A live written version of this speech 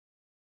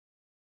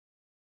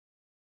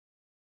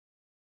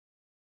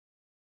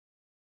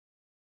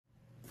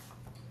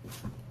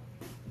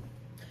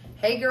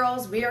Hey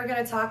girls, we are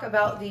going to talk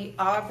about the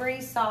Aubrey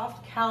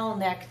soft cowl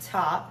neck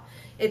top.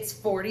 It's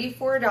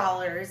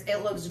 $44.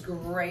 It looks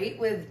great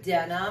with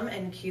denim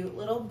and cute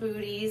little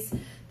booties.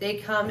 They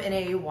come in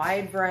a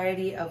wide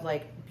variety of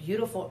like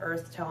beautiful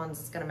earth tones.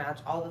 It's going to match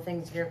all the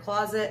things in your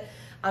closet.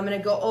 I'm going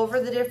to go over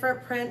the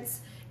different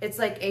prints. It's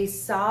like a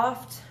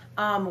soft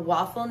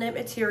waffle knit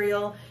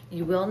material.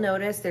 You will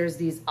notice there's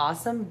these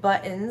awesome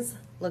buttons.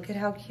 Look at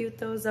how cute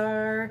those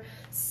are.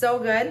 So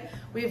good.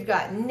 We've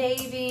got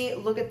navy.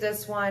 Look at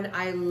this one.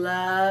 I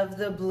love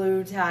the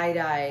blue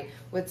tie-dye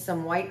with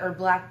some white or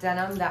black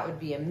denim. That would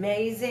be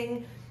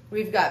amazing.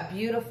 We've got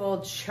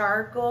beautiful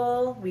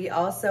charcoal. We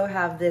also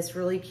have this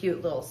really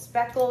cute little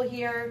speckle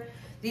here.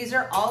 These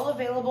are all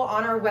available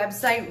on our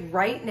website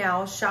right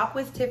now,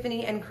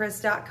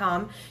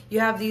 shopwithtiffanyandchris.com.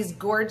 You have these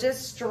gorgeous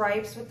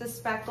stripes with the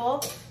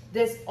speckle.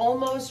 This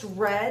almost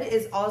red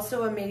is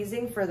also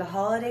amazing for the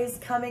holidays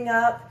coming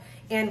up.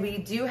 And we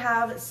do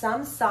have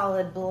some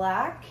solid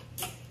black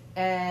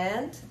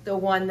and the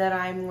one that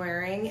I'm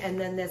wearing, and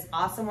then this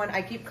awesome one.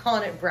 I keep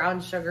calling it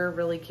brown sugar,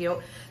 really cute.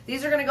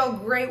 These are gonna go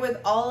great with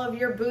all of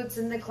your boots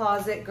in the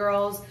closet,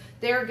 girls.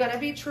 They're gonna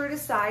be true to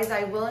size.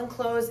 I will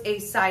enclose a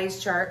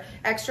size chart.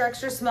 Extra,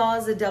 extra small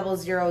is a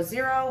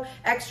 000,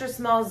 extra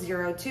small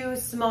 02,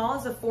 small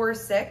is a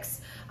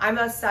 4-6. I'm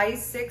a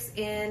size 6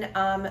 in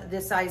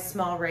this size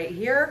small right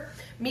here.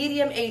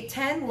 Medium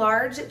 8-10,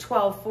 large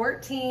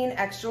 12-14,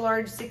 extra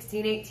large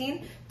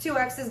 16-18.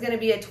 2X is gonna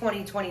be a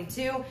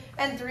 20-22,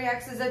 and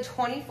 3X is a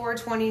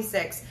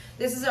 24-26.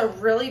 This is a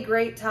really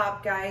great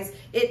top, guys.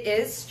 It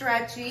is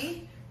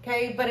stretchy,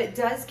 okay, but it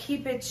does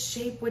keep its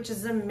shape, which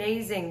is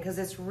amazing because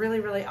it's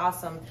really, really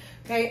awesome.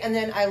 Okay, and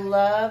then I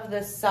love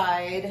the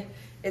side.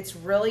 It's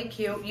really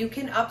cute. You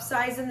can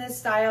upsize in this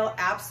style,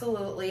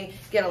 absolutely.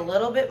 Get a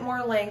little bit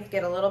more length,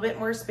 get a little bit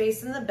more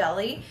space in the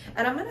belly.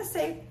 And I'm gonna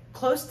say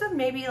close to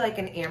maybe like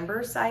an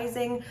amber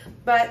sizing,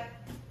 but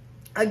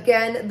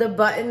again, the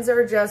buttons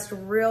are just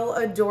real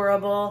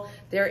adorable.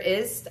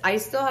 I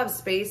still have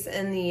space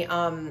in the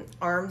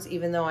arms,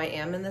 even though I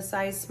am in the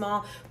size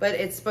small, but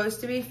it's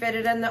supposed to be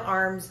fitted in the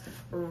arms.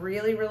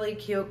 Really, really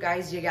cute,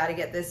 guys. You got to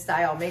get this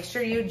style. Make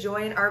sure you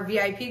join our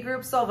VIP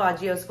group,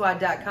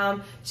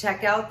 solvagiosquad.com.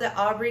 Check out the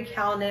Aubrey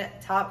cowl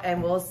neck top,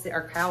 and we'll see,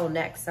 or cowl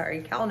neck,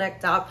 sorry, cowl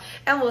neck top,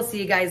 and we'll see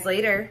you guys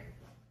later.